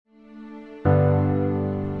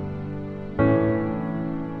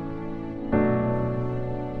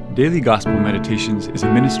Daily Gospel Meditations is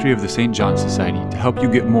a ministry of the St. John Society to help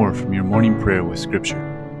you get more from your morning prayer with Scripture.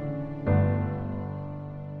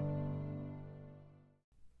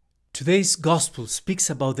 Today's Gospel speaks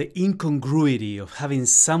about the incongruity of having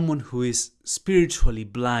someone who is spiritually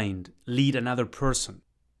blind lead another person.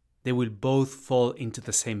 They will both fall into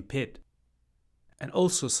the same pit. And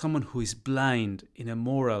also someone who is blind in a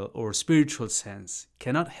moral or spiritual sense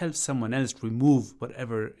cannot help someone else remove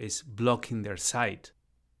whatever is blocking their sight.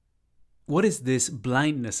 What is this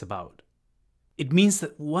blindness about? It means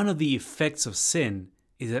that one of the effects of sin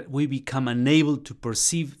is that we become unable to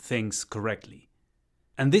perceive things correctly.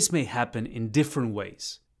 And this may happen in different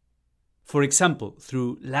ways. For example,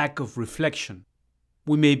 through lack of reflection.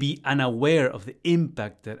 We may be unaware of the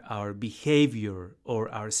impact that our behavior or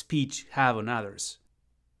our speech have on others.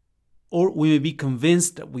 Or we may be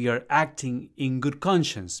convinced that we are acting in good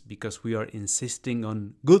conscience because we are insisting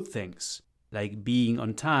on good things, like being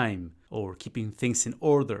on time, or keeping things in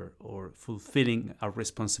order, or fulfilling our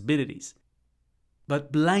responsibilities.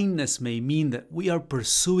 But blindness may mean that we are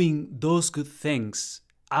pursuing those good things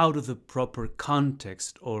out of the proper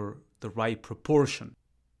context or the right proportion,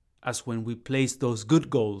 as when we place those good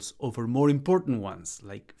goals over more important ones,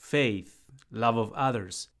 like faith, love of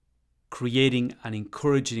others, creating an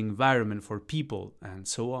encouraging environment for people, and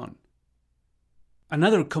so on.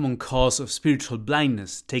 Another common cause of spiritual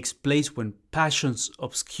blindness takes place when passions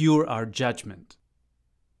obscure our judgment.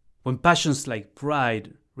 When passions like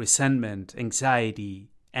pride, resentment,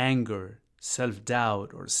 anxiety, anger,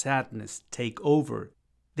 self-doubt, or sadness take over,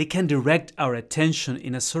 they can direct our attention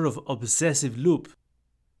in a sort of obsessive loop,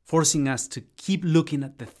 forcing us to keep looking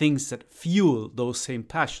at the things that fuel those same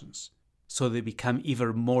passions, so they become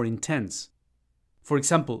even more intense. For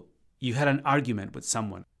example, you had an argument with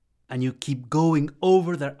someone, and you keep going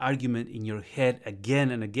over that argument in your head again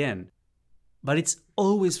and again, but it's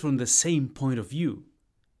always from the same point of view.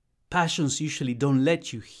 Passions usually don't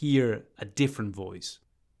let you hear a different voice,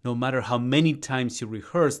 no matter how many times you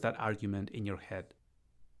rehearse that argument in your head.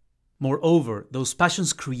 Moreover, those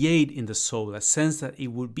passions create in the soul a sense that it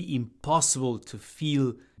would be impossible to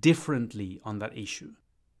feel differently on that issue,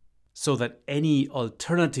 so that any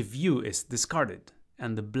alternative view is discarded,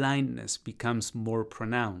 and the blindness becomes more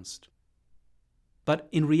pronounced. But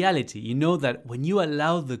in reality, you know that when you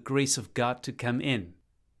allow the grace of God to come in,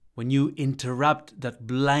 when you interrupt that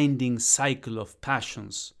blinding cycle of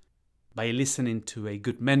passions by listening to a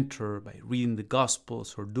good mentor, by reading the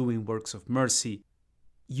Gospels or doing works of mercy,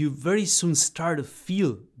 you very soon start to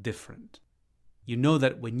feel different. You know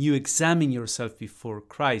that when you examine yourself before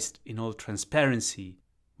Christ in all transparency,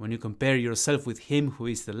 when you compare yourself with Him who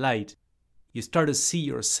is the light, you start to see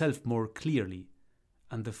yourself more clearly,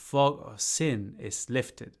 and the fog of sin is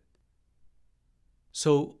lifted.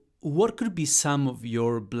 So, what could be some of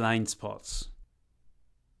your blind spots?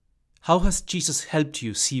 How has Jesus helped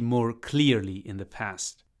you see more clearly in the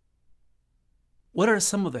past? What are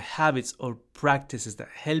some of the habits or practices that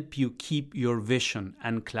help you keep your vision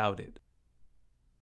unclouded?